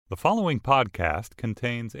The following podcast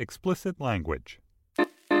contains explicit language.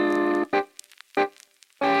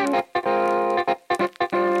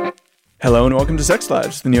 Hello and welcome to Sex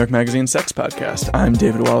Lives, the New York Magazine sex podcast. I'm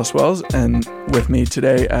David Wallace Wells, and with me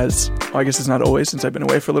today, I guess it's not always since I've been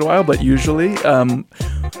away for a little while, but usually,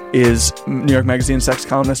 is New York Magazine sex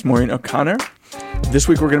columnist Maureen O'Connor. This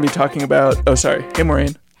week we're going to be talking about... Hey,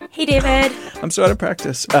 Maureen. Hey, David. I'm so out of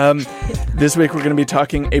practice. This week we're going to be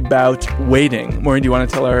talking about waiting. Maureen, do you want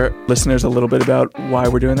to tell our listeners a little bit about why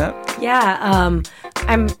we're doing that? Yeah,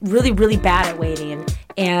 I'm really, really bad at waiting.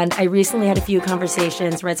 And I recently had a few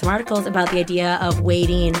conversations, read some articles about the idea of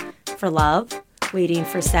waiting for love, waiting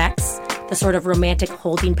for sex, the sort of romantic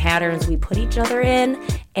holding patterns we put each other in,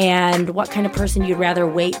 and what kind of person you'd rather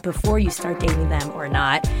wait before you start dating them or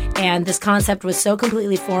not. And this concept was so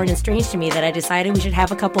completely foreign and strange to me that I decided we should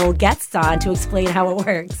have a couple guests on to explain how it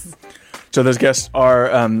works. So those guests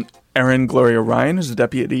are Erin Gloria Ryan, who's the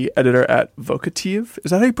deputy editor at Vocative.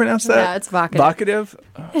 Is that how you pronounce that? Yeah, it's vocative. Vocative?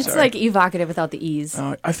 Oh, it's sorry. like evocative without the E's.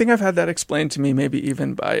 I think I've had that explained to me, maybe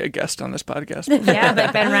even by a guest on this podcast. Yeah,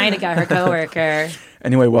 but Ben Reinegar, her coworker.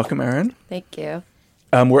 Anyway, welcome, Erin. Thank you.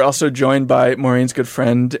 We're also joined by Maureen's good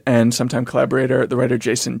friend and sometime collaborator, the writer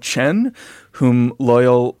Jason Chen, whom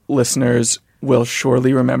loyal listeners will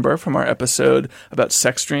surely remember from our episode about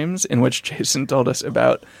sex dreams, in which Jason told us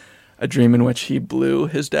about a dream in which he blew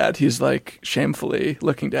his dad. He's like shamefully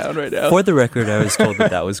looking down right now. For the record, I was told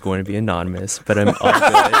that was going to be anonymous, but I'm all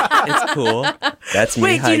good. It's cool. That's me.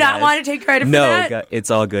 Wait, do you not want to take credit for that? No, it's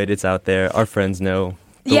all good. It's out there. Our friends know.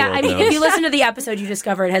 Yeah, I mean, if you listen to the episode, you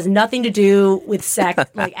discover it has nothing to do with sex,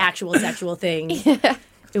 like actual sexual things.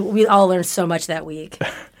 We all learned so much that week.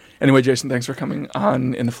 Anyway, Jason, thanks for coming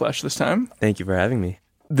on in the flesh this time. Thank you for having me.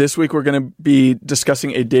 This week we're going to be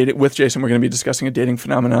discussing we're going to be discussing a dating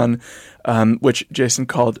phenomenon, which Jason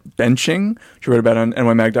called benching, which you wrote about on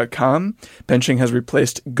nymag.com. Benching has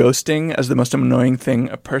replaced ghosting as the most annoying thing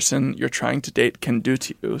a person you're trying to date can do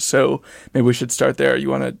to you. So maybe we should start there. You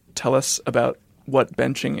want to tell us about what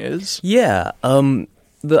benching is? Yeah.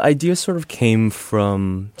 The idea sort of came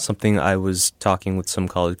from something I was talking with some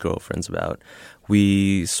college girlfriends about.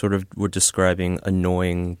 We sort of were describing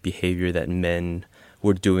annoying behavior that men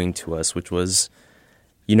were doing to us, which was,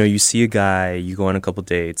 you see a guy, you go on a couple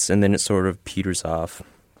dates, and then it sort of peters off.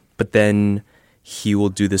 But then he will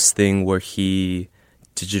do this thing where he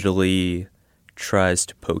digitally tries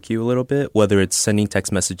to poke you a little bit, whether it's sending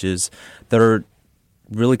text messages that are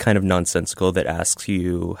really kind of nonsensical, that asks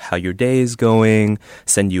you how your day is going,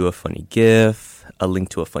 send you a funny GIF, a link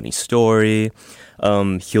to a funny story.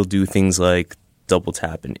 He'll do things like double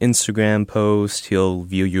tap an Instagram post. He'll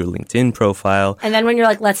view your LinkedIn profile. And then when you're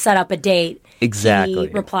like, let's set up a date, exactly,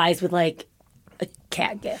 he replies with like a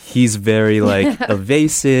cat gif. He's very like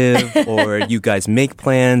evasive, or you guys make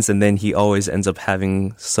plans and then he always ends up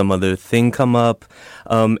having some other thing come up.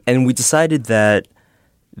 And we decided that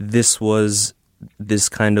this was this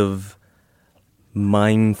kind of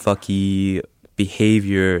mindfucky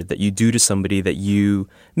behavior that you do to somebody that you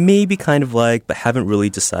maybe kind of like but haven't really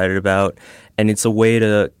decided about, and it's a way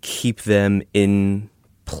to keep them in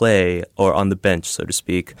play or on the bench, so to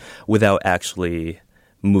speak, without actually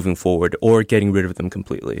moving forward or getting rid of them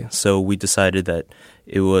completely. So we decided that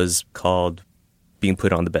it was called being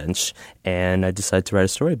put on the bench, and I decided to write a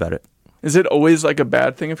story about it. Is it always like a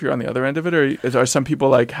bad thing if you're on the other end of it, or are some people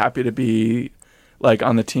like happy to be like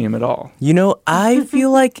on the team at all? I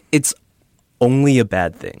feel like it's only a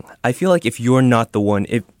bad thing. I feel like if you're not the one,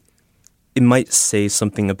 it might say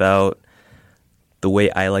something about the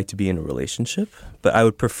way I like to be in a relationship, but I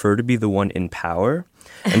would prefer to be the one in power.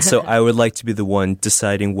 And so I would like to be the one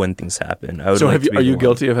deciding when things happen. Are you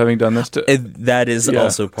guilty of having done this? That is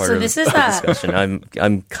also part of the discussion.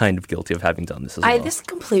 I'm kind of guilty of having done this as well. I had this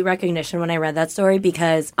complete recognition when I read that story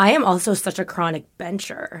because I am also such a chronic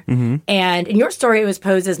bencher. Mm-hmm. And in your story, it was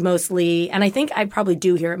posed as mostly, and I think I probably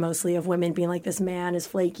do hear it mostly, of women being like, this man is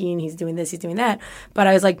flaky and he's doing this, he's doing that. But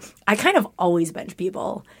I was like, I kind of always bench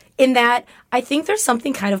people in that I think there's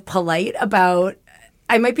something kind of polite about,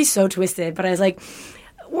 I might be so twisted, but I was like,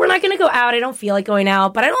 we're not going to go out. I don't feel like going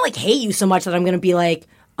out, but I don't like hate you so much that I'm going to be like,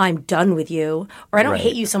 I'm done with you. Or I don't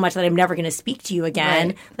hate you so much that I'm never going to speak to you again.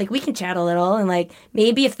 Right. Like, we can chat a little, and like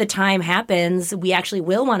maybe if the time happens, we actually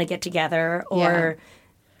will want to get together. Or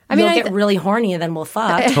you'll get really horny and then we'll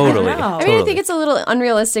fuck. Totally. I don't know. I mean, I think it's a little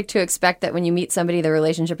unrealistic to expect that when you meet somebody, the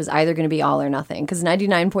relationship is either going to be all or nothing. Because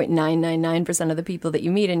 99.999% of the people that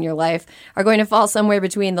you meet in your life are going to fall somewhere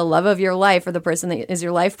between the love of your life or the person that is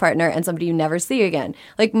your life partner and somebody you never see again.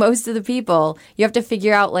 Like most of the people, you have to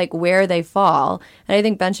figure out like where they fall. And I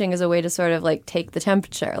think benching is a way to sort of like take the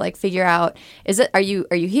temperature, like figure out, are you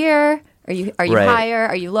here? Are you Right. higher?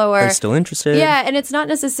 Are you lower? Are you still interested? Yeah, and it's not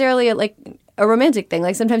necessarily a romantic thing.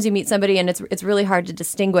 Like sometimes you meet somebody and it's really hard to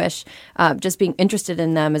distinguish just being interested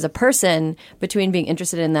in them as a person between being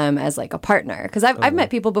interested in them as like a partner. Because I've met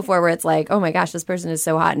people before where it's like, oh my gosh, this person is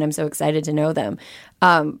so hot and I'm so excited to know them.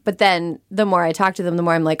 But then the more I talk to them, the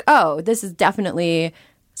more I'm like, oh, this is definitely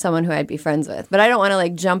someone who I'd be friends with. But I don't want to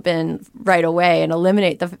like jump in right away and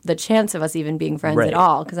eliminate the chance of us even being friends Right. at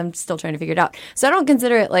all because I'm still trying to figure it out. So I don't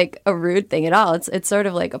consider it like a rude thing at all. It's sort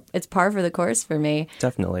of like it's par for the course for me.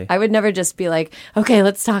 Definitely. I would never just be like, okay,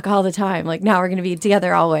 let's talk all the time. Like now we're going to be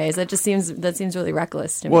together always. That seems really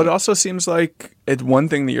reckless to me. Well, it also seems like one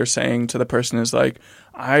thing that you're saying to the person is like,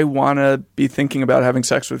 I want to be thinking about having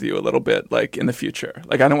sex with you a little bit, like in the future.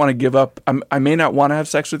 Like I don't want to give up. I may not want to have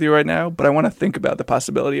sex with you right now, but I want to think about the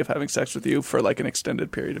possibility of having sex with you for like an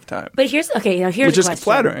extended period of time. But here's Which the is question.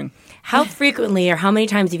 flattering. How frequently or how many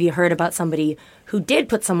times have you heard about somebody who did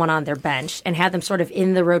put someone on their bench and had them sort of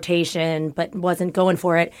in the rotation but wasn't going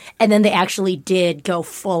for it, and then they actually did go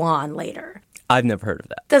full on later? I've never heard of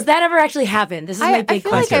that. Does that ever actually happen? This is my big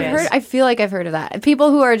question. I feel like I've heard of that. People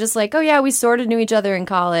who are just like, oh yeah, we sort of knew each other in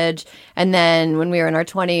college, and then when we were in our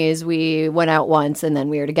 20s, we went out once, and then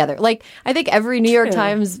we were together. Like I think every New York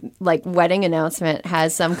Times like wedding announcement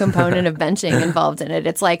has some component of benching involved in it.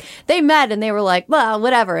 It's like they met and they were like, well,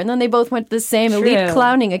 whatever, and then they both went to the same elite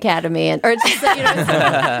clowning academy, or it's just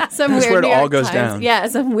some That's weird where it New all York goes Times, down. yeah,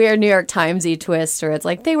 some weird New York Timesy twist, or it's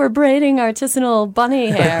like they were braiding artisanal bunny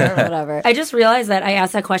hair or whatever. I just realized that I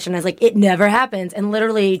asked that question. I was like, it never happens. And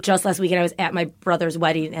literally just last weekend, I was at my brother's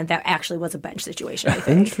wedding, and that actually was a bench situation, I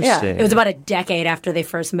think. Interesting. It was about a decade after they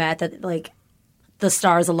first met that, like, the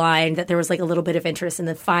stars aligned, that there was, like, a little bit of interest, and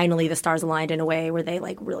then finally the stars aligned in a way where they,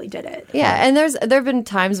 like, really did it. Yeah, and there have been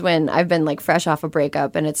times when I've been, like, fresh off a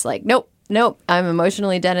breakup, and it's like, nope, I'm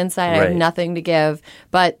emotionally dead inside. I have Right. nothing to give,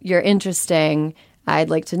 but you're interesting.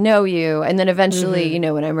 I'd like to know you, and then eventually,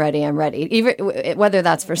 when I'm ready, even whether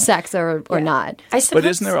that's for sex or not. I suppose, But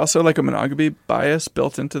isn't there also like a monogamy bias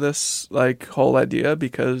built into this like whole idea?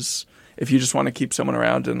 Because if you just want to keep someone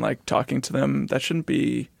around and like talking to them, that shouldn't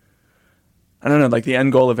be, I don't know, like the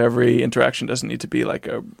end goal of every interaction doesn't need to be like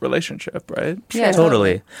a relationship, right? Yeah,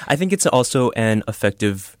 Totally. I think it's also an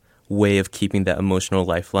effective way of keeping that emotional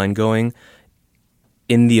lifeline going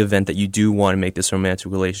in the event that you do want to make this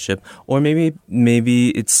romantic relationship, or maybe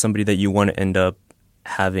it's somebody that you want to end up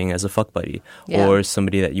having as a fuck buddy, Yeah. or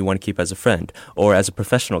somebody that you want to keep as a friend, or as a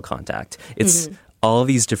professional contact. It's all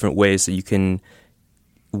these different ways that you can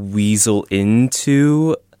weasel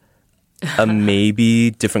into a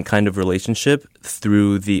maybe different kind of relationship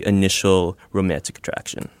through the initial romantic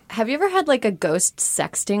attraction. Have you ever had like a ghost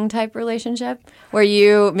sexting type relationship where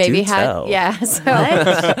you maybe Do had tell.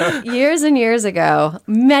 So years and years ago,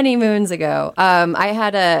 many moons ago, I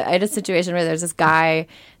had a situation where there's this guy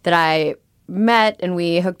that I met and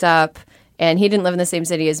we hooked up, and he didn't live in the same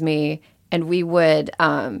city as me, and we would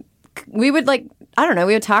like, I don't know,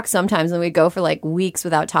 we would talk sometimes, and we'd go for like weeks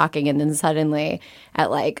without talking, and then suddenly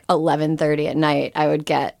at like 11:30 at night I would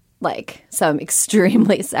get like some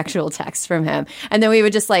extremely sexual text from him, and then we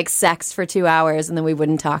would just like sex for 2 hours, and then we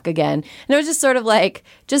wouldn't talk again. And it was just sort of like,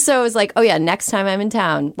 just so it was like, oh yeah, next time I'm in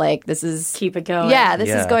town, like this is keep it going. yeah, this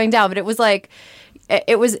is Yeah. going down. But it was like,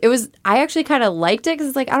 it was. I actually kind of liked it because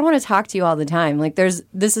it's like, I don't want to talk to you all the time. Like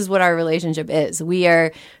this is what our relationship is. We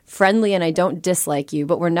are friendly, and I don't dislike you,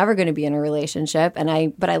 but we're never going to be in a relationship.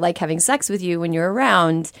 But I like having sex with you when you're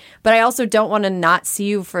around. But I also don't want to not see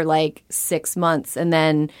you for like 6 months and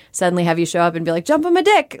then suddenly have you show up and be like, jump on my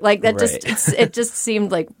dick. Like that Right. it just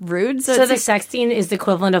seemed like rude. So the sexting is the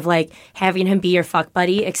equivalent of like having him be your fuck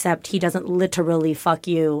buddy, except he doesn't literally fuck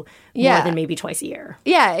you more Yeah. than maybe twice a year.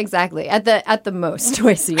 Yeah, exactly. At the most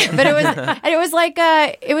twice a year. But it was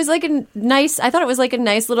like a nice. I thought it was like a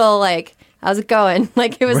nice little like, how's it going?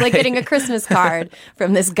 Like it was like getting a Christmas card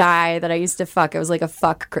from this guy that I used to fuck. It was like a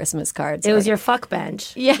fuck Christmas card. It was your fuck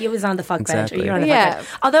bench. Yeah. He was on the fuck bench. Or Exactly. you were on the Yeah. fuck bench.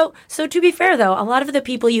 Although, so to be fair though, a lot of the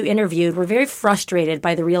people you interviewed were very frustrated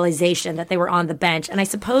by the realization that they were on the bench. And I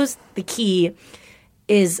suppose the key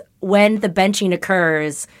is when the benching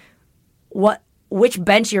occurs, which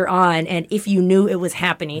bench you're on, and if you knew it was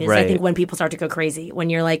happening is I Right. think when people start to go crazy. When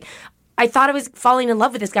you're like, I thought I was falling in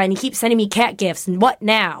love with this guy, and he keeps sending me cat gifts. And what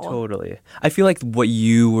now? Totally. I feel like what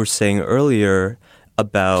you were saying earlier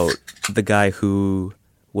about the guy who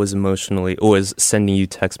was emotionally or was sending you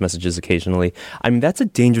text messages occasionally. I mean, that's a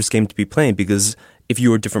dangerous game to be playing because if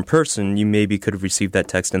you were a different person, you maybe could have received that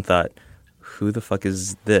text and thought, who the fuck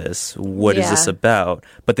is this? What is this about?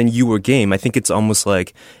 But then you were game. I think it's almost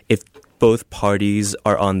like if both parties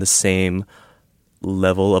are on the same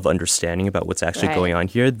level of understanding about what's actually going on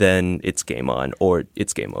here, then it's game on or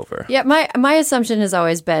it's game over. Yeah, my assumption has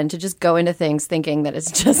always been to just go into things thinking that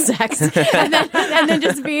it's just sex and then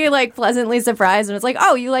just be like pleasantly surprised and it's like,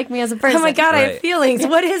 oh, you like me as a person. Oh my God, I have feelings.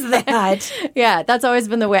 What is that? Yeah, that's always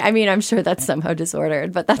been the way. I mean, I'm sure that's somehow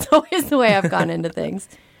disordered, but that's always the way I've gone into things.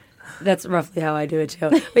 That's roughly how I do it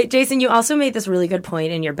too. Wait, Jason, you also made this really good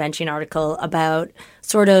point in your benching article about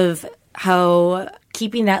sort of how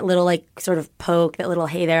keeping that little like sort of poke, that little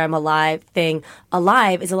 "hey there, I'm alive" thing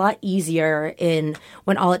alive is a lot easier in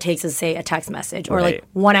when all it takes is say a text message or like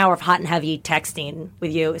 1 hour of hot and heavy texting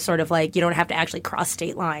with you. It's sort of like you don't have to actually cross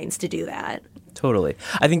state lines to do that. Totally.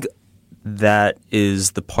 I think that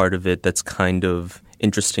is the part of it that's kind of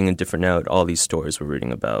interesting and different now at all these stories we're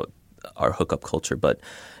reading about our hookup culture, but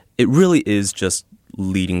it really is just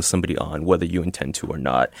leading somebody on, whether you intend to or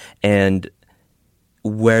not. And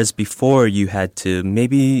whereas before you had to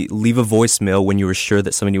maybe leave a voicemail when you were sure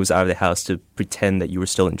that somebody was out of the house to pretend that you were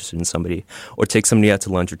still interested in somebody, or take somebody out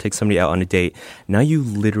to lunch, or take somebody out on a date, now you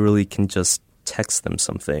literally can just text them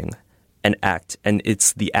something and act. And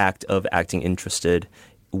it's the act of acting interested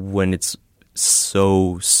when it's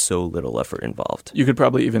so little effort involved. You could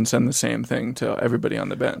probably even send the same thing to everybody on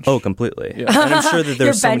the bench. Oh, completely. Yeah. And I'm sure that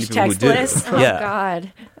there's so many people who do. List? Oh,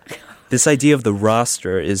 God. This idea of the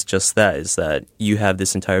roster is just that, is that you have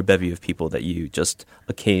this entire bevy of people that you just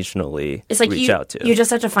occasionally reach out to. You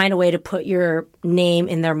just have to find a way to put your name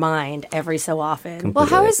in their mind every so often.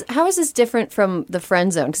 Completely. Well, how is this different from the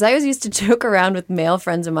friend zone? Because I always used to joke around with male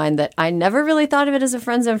friends of mine that I never really thought of it as a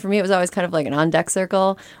friend zone. For me, it was always kind of like an on-deck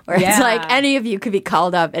circle where it's like any of you could be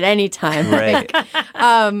called up at any time. Right.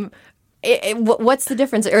 What's the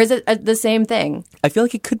difference? Or is it the same thing? I feel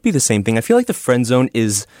like it could be the same thing. I feel like the friend zone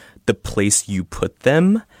is the place you put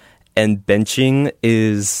them, and benching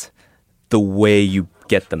is the way you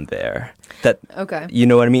get them there. You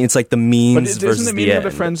know what I mean? It's like the means versus the end. Isn't the meaning of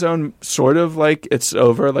the friend zone sort of like it's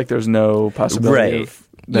over? Like there's no possibility of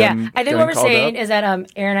them I think what we're saying is that Aaron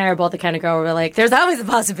and I are both the kind of girl where we're like, there's always a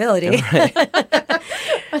possibility. Right.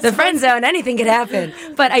 The friend zone, anything could happen.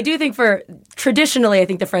 But I do think traditionally, I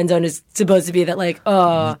think the friend zone is supposed to be that like,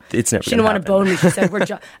 oh, it's never she didn't want to bone me. She said,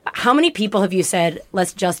 how many people have you said,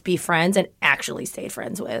 let's just be friends and actually stayed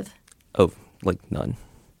friends with? Oh, like none.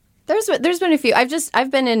 There's been a few.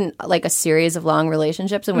 I've been in like a series of long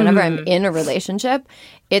relationships, and whenever I'm in a relationship,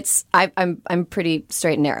 I'm pretty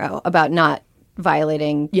straight and narrow about not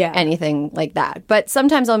violating anything like that. But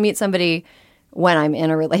sometimes I'll meet somebody when I'm in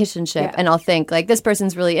a relationship and I'll think like this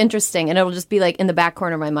person's really interesting, and it'll just be like in the back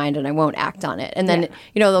corner of my mind and I won't act on it. And then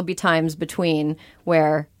there'll be times between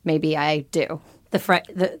where maybe I do. That's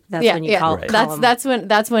when you call. Right.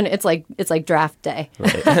 That's when it's like draft day.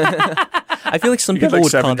 Right. I feel like some people like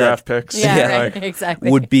would 7 call draft that picks. Yeah, right. Exactly.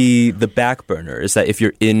 Would be the back burner. Is that if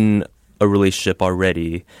you're in a relationship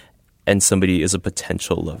already and somebody is a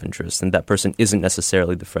potential love interest, and that person isn't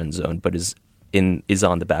necessarily the friend zone, but is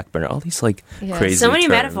on the back burner. All these like crazy so many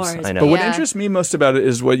terms. metaphors. I know. But what interests me most about it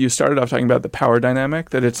is what you started off talking about, the power dynamic,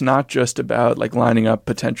 that it's not just about like lining up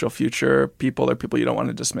potential future people or people you don't want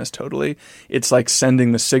to dismiss totally. It's like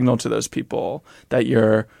sending the signal to those people that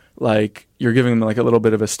you're giving them like a little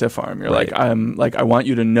bit of a stiff arm. You're right. I want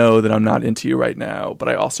you to know that I'm not into you right now, but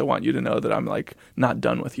I also want you to know that I'm like not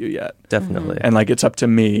done with you yet. Definitely. And like it's up to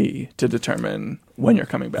me to determine when you're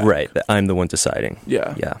coming back. Right. That I'm the one deciding.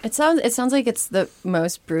 Yeah. Yeah. It sounds like it's the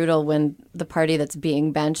most brutal when the party that's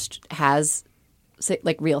being benched has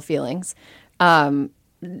like real feelings.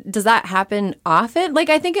 Does that happen often?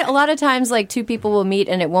 Like, I think a lot of times, like, two people will meet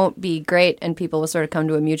and it won't be great, and people will sort of come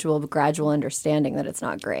to a mutual, gradual understanding that it's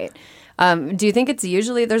not great. Do you think it's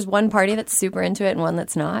usually there's one party that's super into it and one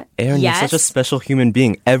that's not? Aaron, you're such a special human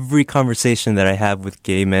being. Every conversation that I have with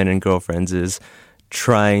gay men and girlfriends is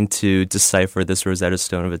trying to decipher this Rosetta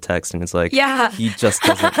Stone of a text, and it's like, he just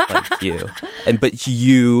doesn't like you. But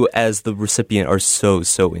you, as the recipient, are so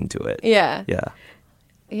into it. Yeah. Yeah.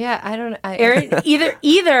 Yeah, I don't know. Aaron,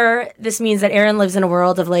 either this means that Aaron lives in a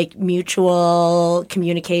world of like mutual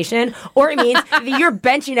communication, or it means that you're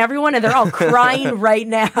benching everyone and they're all crying right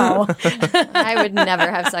now. I would never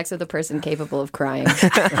have sex with a person capable of crying.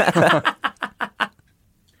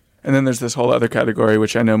 And then there's this whole other category,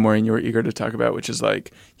 which I know, Maureen, you were eager to talk about, which is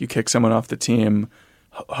like you kick someone off the team,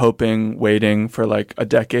 hoping, waiting for like a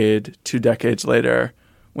decade, 2 decades later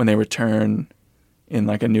when they return in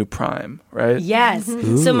like a new prime, right? Yes.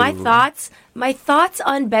 So my thoughts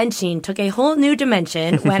on benching took a whole new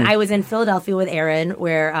dimension when I was in Philadelphia with Aaron,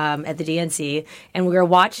 where at the DNC, and we were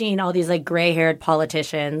watching all these like gray-haired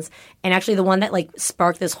politicians. And actually, the one that like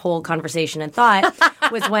sparked this whole conversation and thought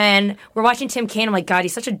was when we're watching Tim Kaine. I'm like, God,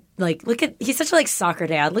 he's such a he's such a like soccer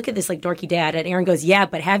dad. Look at this like dorky dad. And Aaron goes, yeah,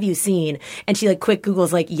 but have you seen? And she like quick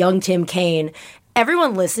Googles like young Tim Kaine.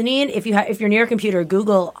 Everyone listening, if you're near a computer,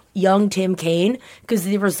 Google young Tim Kaine because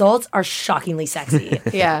the results are shockingly sexy.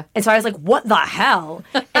 Yeah. And so I was like, what the hell?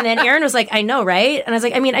 And then Aaron was like, I know, right? And I was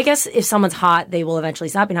like, I mean, I guess if someone's hot, they will eventually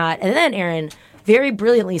stop being hot. And then Aaron very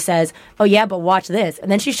brilliantly says, oh yeah, but watch this.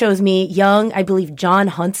 And then she shows me young, I believe, John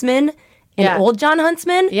Huntsman and old John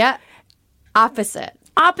Huntsman. Yeah. Opposite.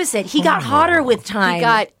 He got hotter with time. He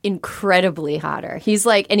got incredibly hotter. He's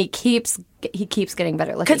like, and he keeps getting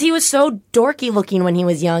better looking. Because he was so dorky looking when he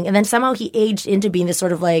was young, and then somehow he aged into being this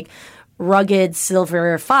sort of like rugged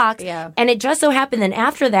silver fox. Yeah. And it just so happened then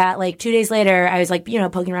after that, like 2 days later, I was like,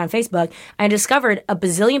 poking around Facebook, I discovered a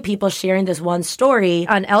bazillion people sharing this one story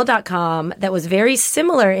on Elle.com that was very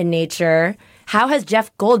similar in nature. How has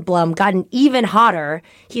Jeff Goldblum gotten even hotter?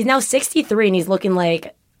 He's now 63 and he's looking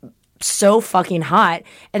like so fucking hot.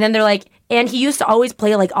 And then they're like, and he used to always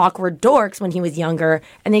play like awkward dorks when he was younger.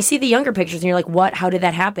 And they see the younger pictures and you're like, what? How did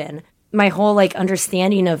that happen? My whole like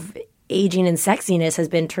understanding of aging and sexiness has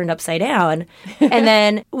been turned upside down. And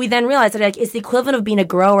then we then realized that like it's the equivalent of being a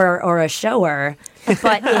grower or a shower,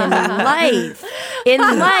 but in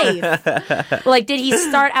life. Like, did he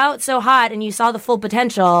start out so hot and you saw the full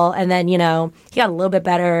potential and then, he got a little bit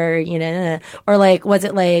better, or like, was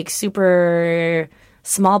it like super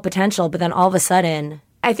small potential, but then all of a sudden,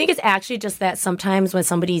 I think it's actually just that sometimes when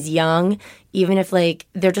somebody's young, even if like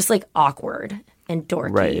they're just like awkward and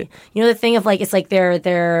dorky, right. The thing of like it's like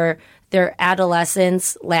their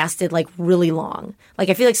adolescence lasted like really long. Like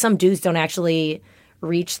I feel like some dudes don't actually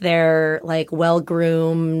reach their like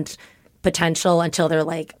well-groomed potential until they're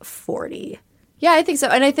like 40. Yeah, I think so,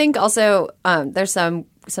 and I think also there's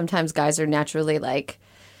sometimes guys are naturally like,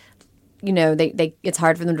 they it's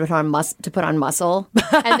hard for them to put on muscle,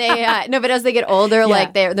 and they but as they get older,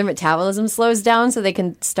 like their metabolism slows down, so they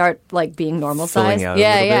can start like being normal size.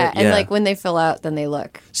 Yeah, and like when they fill out, then they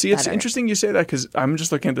look. See, it's better. interesting you say that because I'm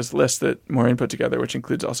just looking at this list that Maureen put together, which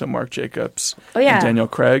includes also Marc Jacobs and Daniel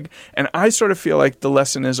Craig, and I sort of feel like the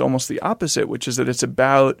lesson is almost the opposite, which is that it's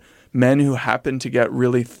about men who happen to get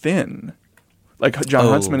really thin. Like John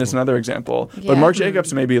Huntsman is another example. Yeah. But Marc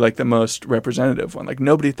Jacobs may be like the most representative one. Like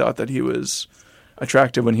nobody thought that he was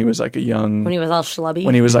attractive when he was like a young... When he was all schlubby?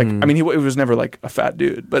 When he was like... I mean, he was never like a fat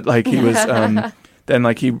dude. But like he was... then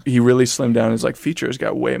like he really slimmed down. His like features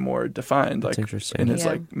got way more defined like in his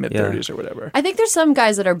like mid-30s or whatever. I think there's some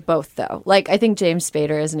guys that are both though. Like I think James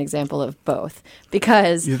Spader is an example of both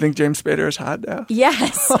because... You think James Spader is hot now?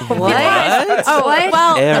 Yes. What? Oh, what?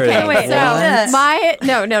 Well, Aaron, okay, wait. what?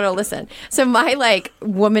 So no, listen. So my like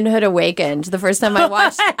womanhood awakened the first time I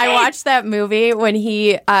watched that movie when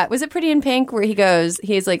he was it Pretty in Pink where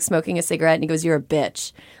he's like smoking a cigarette and he goes, "You're a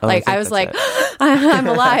bitch." Like I was like, I'm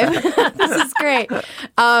alive. This is great.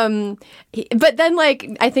 But then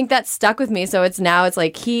like I think that stuck with me. So it's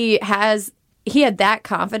like he had that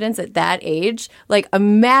confidence at that age. Like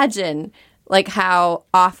imagine like how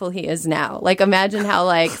awful he is now. Like imagine how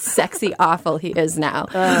like sexy awful he is now.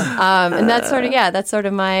 And that's sort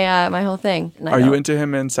of my my whole thing. Are you into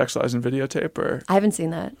him in Sex, Lies, and Videotape? Or I haven't seen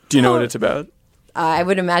that. Do you know what it's about? I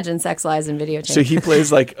would imagine Sex, Lies, and Videotape. So he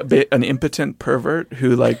plays like an impotent pervert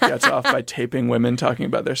who like gets off by taping women talking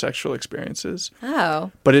about their sexual experiences.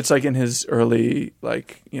 Oh. But it's like in his early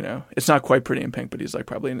like, it's not quite Pretty in Pink, but he's like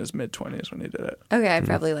probably in his mid-20s when he did it. Okay, I'd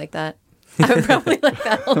probably like that. I would probably like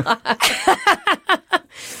that a lot.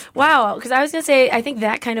 Wow, because I was going to say, I think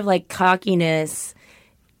that kind of like cockiness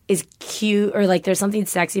is cute, or like there's something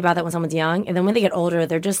sexy about that when someone's young, and then when they get older,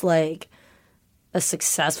 they're just like a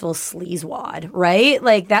successful sleazewad, right?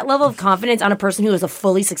 Like that level of confidence on a person who is a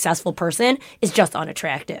fully successful person is just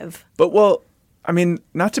unattractive. But well, I mean,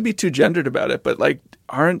 not to be too gendered about it, but like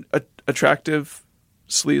aren't attractive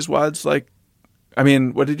sleazewads like, I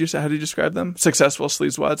mean, what did you say? How did you describe them? Successful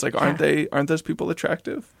sleazewads, like aren't those people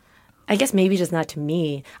attractive? I guess maybe just not to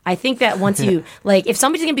me. I think that once you, like, if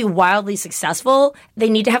somebody's going to be wildly successful, they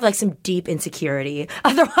need to have, like, some deep insecurity.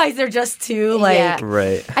 Otherwise, they're just too, like,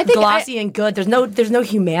 right. I think glossy and good. There's no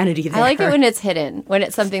humanity there. I like it when it's hidden, when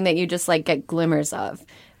it's something that you just, like, get glimmers of,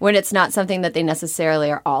 when it's not something that they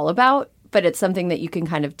necessarily are all about, but it's something that you can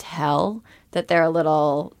kind of tell that they're a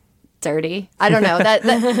little dirty. I don't know.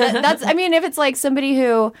 That's, I mean, if it's like somebody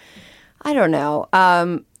who, I don't know,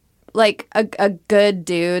 like a good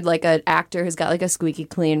dude, like an actor who's got like a squeaky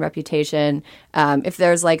clean reputation, if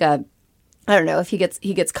there's like I don't know, if he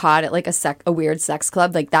gets caught at like a weird sex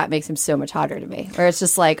club, like that makes him so much hotter to me. Or it's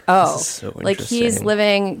just like, oh, so like he's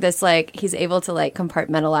living this, like he's able to like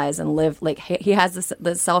compartmentalize and live, like he has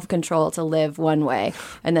this self-control to live one way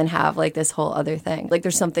and then have like this whole other thing. Like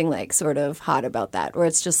there's something like sort of hot about that, where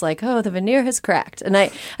it's just like, oh, the veneer has cracked. And I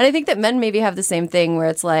think that men maybe have the same thing, where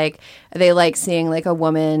it's like they like seeing like a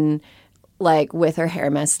woman like with her hair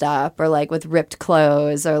messed up, or like with ripped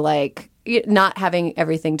clothes, or like not having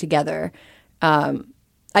everything together.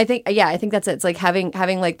 I think that's it. It's like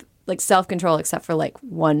having like self-control, except for like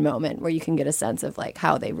one moment where you can get a sense of like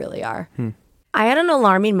how they really are. I had an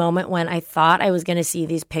alarming moment when I thought I was going to see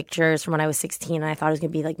these pictures from when I was 16, and I thought it was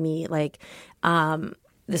going to be like me. Like,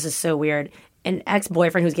 this is so weird. An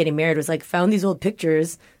ex-boyfriend who's getting married was like, found these old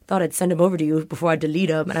pictures, thought I'd send them over to you before I delete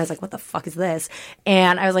them. And I was like, what the fuck is this?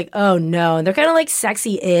 And I was like, oh no. And they're kind of like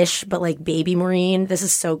sexy-ish, but like baby marine. This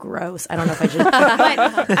is so gross. I don't know if I should. But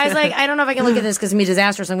I was like, I don't know if I can look at this because it's going to be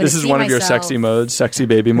disastrous. So I'm going to This is one of your sexy modes, sexy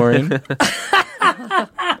baby Maureen.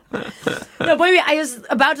 No, but I was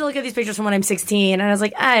about to look at these pictures from when I'm 16, and I was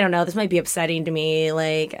like, I don't know, this might be upsetting to me.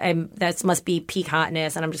 Like, that must be peak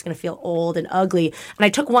hotness, and I'm just going to feel old and ugly. And I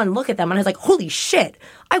took one look at them, and I was like, holy shit,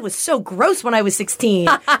 I was so gross when I was 16.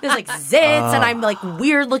 There's like zits, and I'm like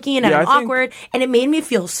weird looking, and I'm awkward, and it made me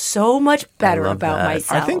feel so much better about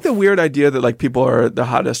myself. I think the weird idea that like people are the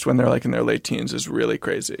hottest when they're like in their late teens is really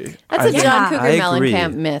crazy. That's a John Cougar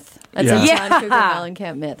Mellencamp myth. That's a Yeah. John Cougar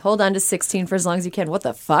Mellencamp myth. Hold on to 16 for as long as you can. What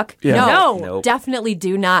the fuck? Yeah. No. Nope. Definitely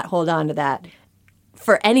do not hold on to that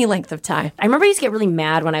for any length of time. I remember I used to get really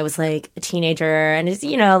mad when I was like a teenager, and it's,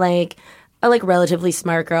 you know, like a like relatively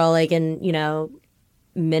smart girl, like in, you know,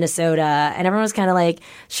 Minnesota, and everyone was kind of like,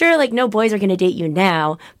 sure, like no boys are going to date you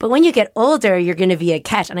now, but when you get older, you're going to be a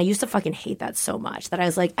catch. And I used to fucking hate that so much that I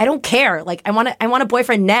was like, I don't care. Like I want a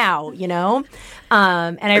boyfriend now, you know?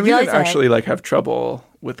 And I realized you didn't actually like have trouble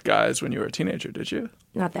with guys when you were a teenager, did you?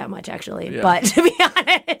 Not that much, actually. Yeah. But to be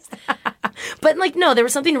honest. But, like, no, there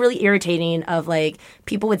was something really irritating of, like,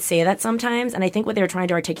 people would say that sometimes. And I think what they were trying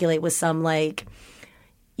to articulate was some, like,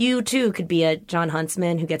 you, too, could be a John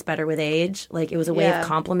Huntsman who gets better with age. Like, it was a way of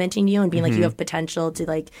complimenting you and being like, you have potential to,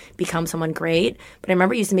 like, become someone great. But I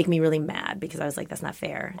remember it used to make me really mad because I was like, that's not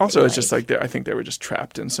fair. Also, it's just like I think they were just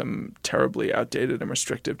trapped in some terribly outdated and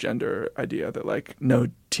restrictive gender idea that, like, no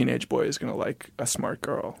teenage boy is going to like a smart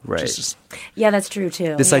girl. Right. Which is just, Yeah, that's true,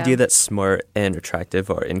 too. This idea that smart and attractive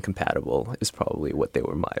are incompatible is probably what they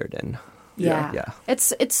were mired in. Yeah.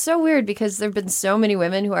 It's so weird because there have been so many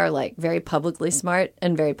women who are like very publicly smart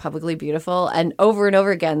and very publicly beautiful. And over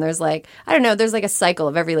again, there's like, I don't know, there's like a cycle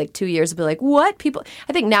of every like 2 years to be like, what people,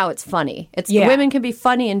 I think now it's funny. It's women can be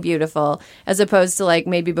funny and beautiful as opposed to like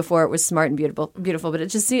maybe before it was smart and beautiful. But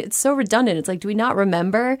it's so redundant. It's like, do we not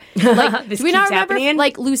remember? Like, do we not remember happening?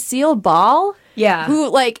 like Lucille Ball? Yeah. Who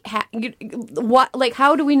like, what, like,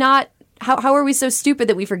 how do we not? How are we so stupid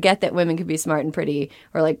that we forget that women can be smart and pretty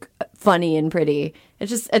or like funny and pretty?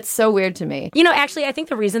 It's so weird to me. You know, actually, I think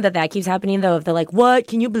the reason that keeps happening, though, if they're like, what?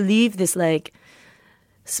 Can you believe this, like,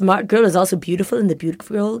 smart girl is also beautiful and the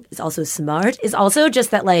beautiful girl is also smart, is also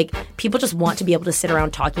just that, like, people just want to be able to sit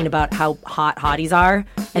around talking about how hot hotties are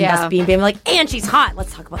and thus being like, and she's hot.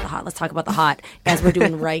 Let's talk about the hot. Let's talk about the hot, as we're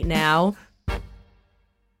doing right now.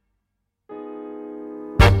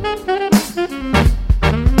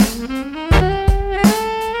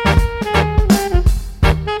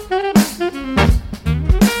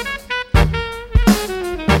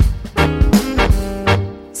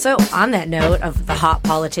 So on that note of the hot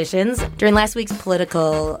politicians, during last week's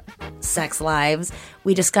Political Sex Lives,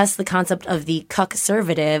 we discussed the concept of the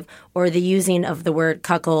cuck-servative, or the using of the word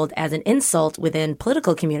cuckold as an insult within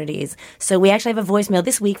political communities. So we actually have a voicemail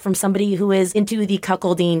this week from somebody who is into the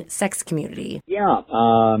cuckolding sex community. Yeah,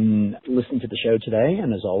 listened to the show today,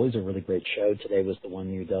 and as always, a really great show. Today was the one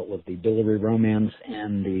you dealt with the biliary romance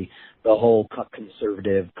and the whole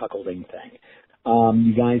cuck-conservative cuckolding thing.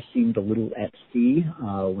 You guys seemed a little at sea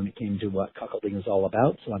when it came to what cuckolding is all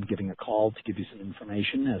about, so I'm giving a call to give you some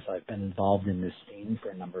information as I've been involved in this scene for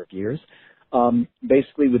a number of years.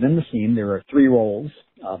 Basically, within the scene, there are three roles.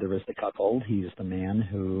 There is the cuckold. He is the man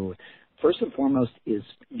who, first and foremost, is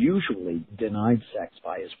usually denied sex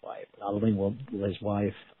by his wife. Not only will his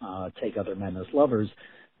wife take other men as lovers,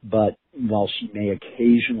 but while she may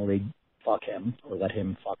occasionally fuck him or let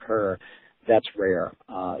him fuck her, that's rare.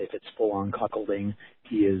 If it's full-on cuckolding,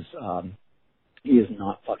 he is he is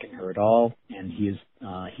not fucking her at all, and he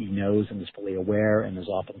knows and is fully aware and is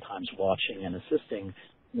oftentimes watching and assisting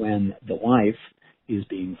when the wife is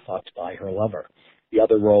being fucked by her lover. The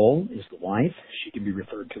other role is the wife. She can be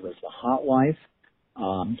referred to as the hot wife.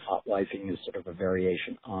 Hot wifing is sort of a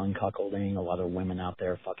variation on cuckolding. A lot of women out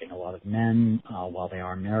there fucking a lot of men while they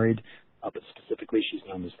are married, but specifically she's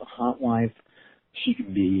known as the hot wife. She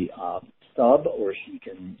can be sub, or she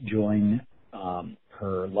can join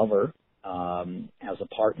her lover as a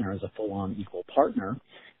partner, as a full-on equal partner.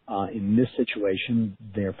 In this situation,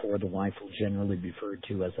 therefore, the wife will generally be referred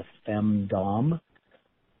to as a femdom.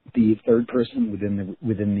 The third person within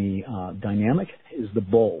the dynamic is the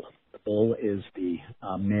bull. The bull is the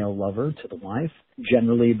male lover to the wife.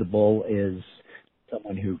 Generally, the bull is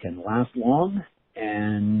someone who can last long,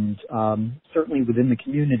 and certainly within the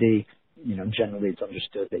community, generally it's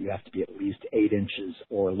understood that you have to be at least 8 inches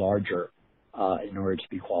or larger in order to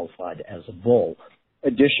be qualified as a bull.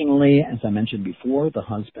 Additionally, as I mentioned before, the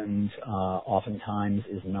husband oftentimes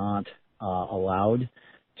is not allowed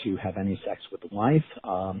to have any sex with the wife.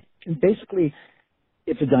 And basically,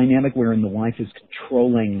 it's a dynamic wherein the wife is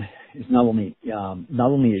controlling, is not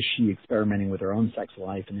only is she experimenting with her own sex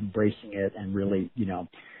life and embracing it and really,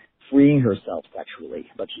 freeing herself sexually,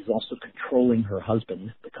 but she's also controlling her husband,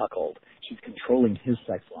 the cuckold. She's controlling his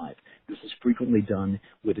sex life. This is frequently done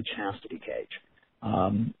with a chastity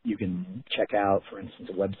cage. You can check out, for instance,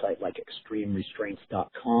 a website like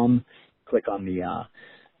extremerestraints.com. Click on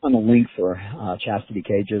the link for chastity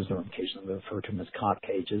cages, or occasionally refer to them as cock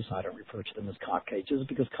cages. I don't refer to them as cock cages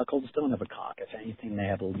because cuckolds don't have a cock. If anything, they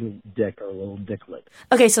have a little dick or a little dicklet.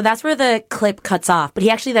 Okay, so that's where the clip cuts off, but he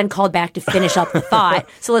actually then called back to finish up the thought.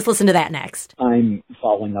 So let's listen to that next. I'm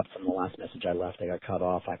following up from the last message I left. I got cut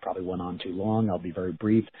off. I probably went on too long. I'll be very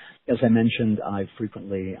brief. As I mentioned, I've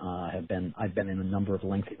frequently I've been in a number of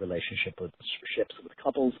lengthy relationships with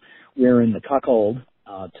couples wherein the cuckold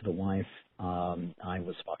to the wife I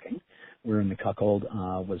was fucking, wherein the cuckold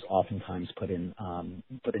was oftentimes put in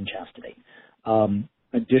chastity.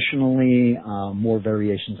 Additionally, more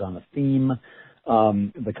variations on the theme.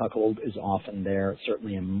 The cuckold is often there,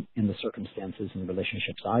 certainly in the circumstances and the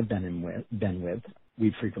relationships I've been with.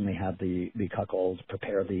 We frequently had the cuckold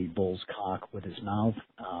prepare the bull's cock with his mouth,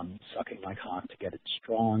 sucking my cock to get it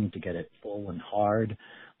strong, to get it full and hard.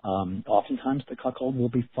 Oftentimes the cuckold will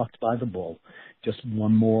be fucked by the bull. Just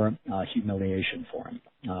one more humiliation for him.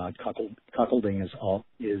 Cuckolding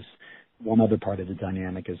is one other part of the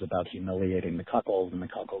dynamic is about humiliating the cuckold, and the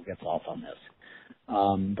cuckold gets off on this.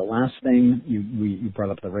 The last thing, you brought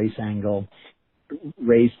up the race angle.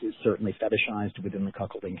 Race is certainly fetishized within the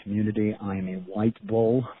cuckolding community. I am a white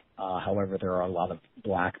bull. However, there are a lot of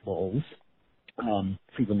black bulls.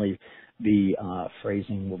 Frequently, the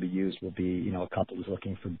phrasing will be, a couple is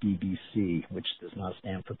looking for BBC, which does not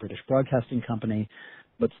stand for British Broadcasting Company,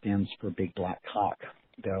 but stands for Big Black Cock.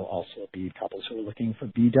 There will also be couples who are looking for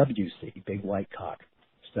BWC, Big White Cock.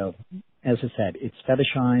 So, as I said, it's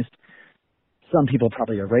fetishized. Some people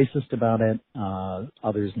probably are racist about it,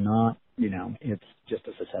 others not. It's just,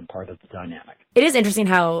 as I said, part of the dynamic. It is interesting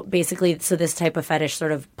how basically, so this type of fetish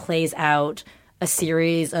sort of plays out a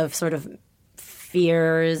series of sort of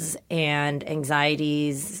fears and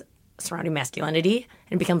anxieties surrounding masculinity,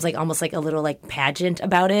 and becomes almost like a little pageant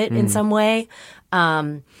about it in some way.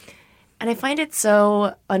 And I find it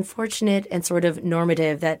so unfortunate and sort of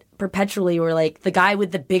normative that perpetually we're the guy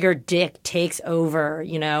with the bigger dick takes over,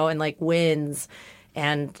 and wins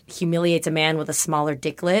and humiliates a man with a smaller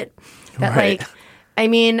dicklet. That right.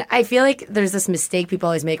 I feel like there's this mistake people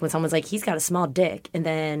always make when someone's he's got a small dick, and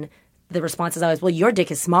then the response is always, well, your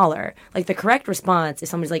dick is smaller. The correct response, if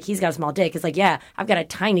somebody's he's got a small dick, is yeah, I've got a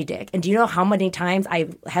tiny dick. And do you know how many times I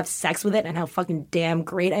have sex with it and how fucking damn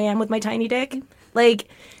great I am with my tiny dick?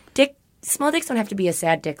 Small dicks don't have to be a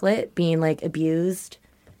sad dicklet being abused.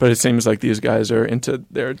 But it seems like these guys are into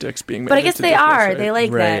their dicks being made. But I guess they are. Right? They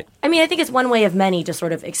like Right. that. I think it's one way of many to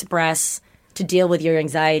sort of express, to deal with your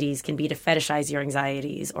anxieties can be to fetishize your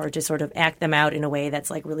anxieties, or to sort of act them out in a way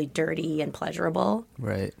that's really dirty and pleasurable.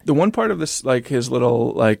 Right. The one part of this, his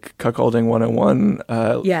little cuckolding 101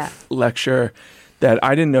 lecture that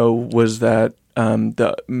I didn't know was that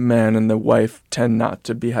the man and the wife tend not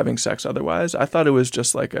to be having sex otherwise. I thought it was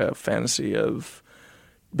just a fantasy of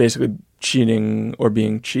basically cheating or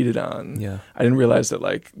being cheated on. Yeah. I didn't realize that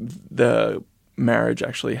the marriage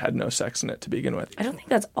actually had no sex in it to begin with. I don't think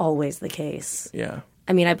that's always the case. Yeah.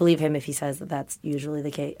 I believe him if he says that that's usually the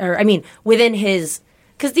case. Or, within his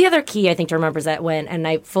Because the other key, I think, to remember is that and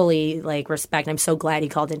I fully, respect, and I'm so glad he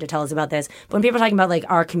called in to tell us about this, but when people are talking about,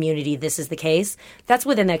 our community, this is the case, that's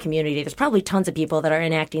within that community. There's probably tons of people that are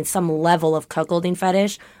enacting some level of cuckolding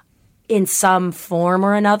fetish in some form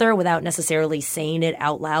or another without necessarily saying it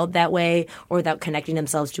out loud that way or without connecting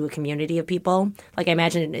themselves to a community of people. I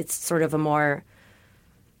imagine it's sort of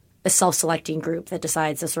a self-selecting group that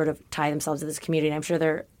decides to sort of tie themselves to this community. And I'm sure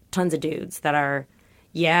there are tons of dudes that are,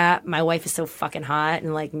 yeah, my wife is so fucking hot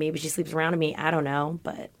and maybe she sleeps around me. I don't know,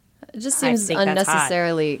 but it just seems I think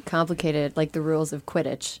unnecessarily complicated, like the rules of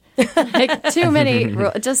Quidditch. Too many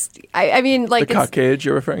rules. I mean, the cock cage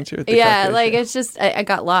you're referring to. Yeah, it's just I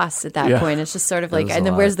got lost at that point. It's just sort of and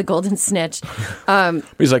then where's the golden snitch?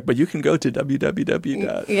 He's like, but you can go to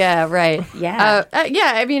www. Yeah, right. Yeah,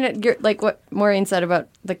 yeah. I mean, you're, like what Maureen said about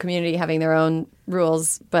the community having their own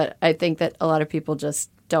rules, but I think that a lot of people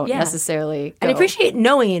just don't necessarily go. And I appreciate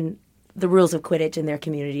knowing the rules of Quidditch in their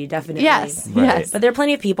community, definitely. Yes, yes. But there are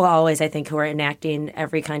plenty of people always, I think, who are enacting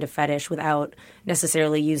every kind of fetish without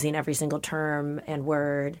necessarily using every single term and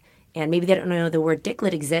word. And maybe they don't know the word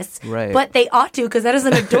dicklet exists, right? But they ought to because that is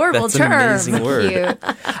an adorable That's term. An amazing word. Cute.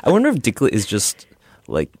 I wonder if dicklet is just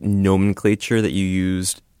nomenclature that you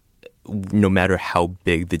used no matter how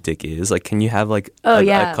big the dick is. Can you have a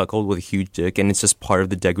cuckold with a huge dick and it's just part of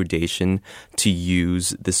the degradation to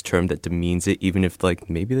use this term that demeans it, even if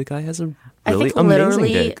maybe the guy has a really amazing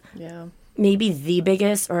dick. Yeah. Maybe the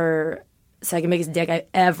biggest or second biggest dick I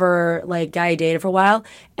ever guy I dated for a while.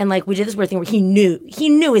 And we did this weird thing where he knew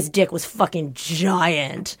his dick was fucking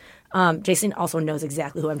giant. Jason also knows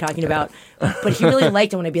exactly who I'm talking about, but he really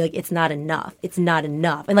liked it when I'd be it's not enough. It's not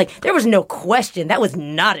enough. And there was no question. That was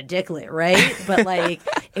not a dicklet, right? But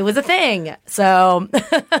it was a thing. So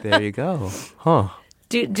there you go. Huh.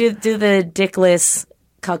 Do the dickless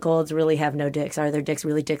cuckolds really have no dicks? Are their dicks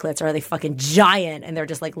really dicklets? Or are they fucking giant and they're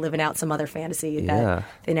just living out some other fantasy that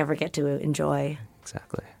they never get to enjoy?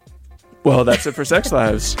 Exactly. Well, that's it for Sex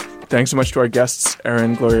Lives. Thanks so much to our guests,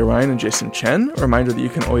 Erin, Gloria Ryan, and Jason Chen. A reminder that you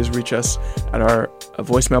can always reach us at our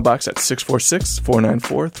voicemail box at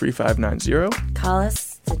 646-494-3590. Call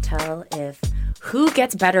us to tell who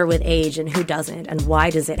gets better with age and who doesn't, and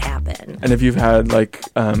why does it happen. And if you've had,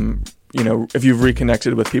 if you've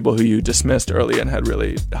reconnected with people who you dismissed early and had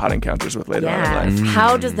really hot encounters with later on in life.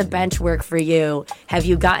 How does the bench work for you? Have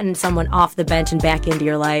you gotten someone off the bench and back into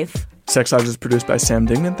your life? Sex Lives is produced by Sam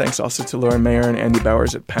Dingman. Thanks also to Lauren Mayer and Andy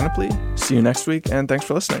Bowers at Panoply. See you next week, and thanks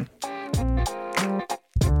for listening.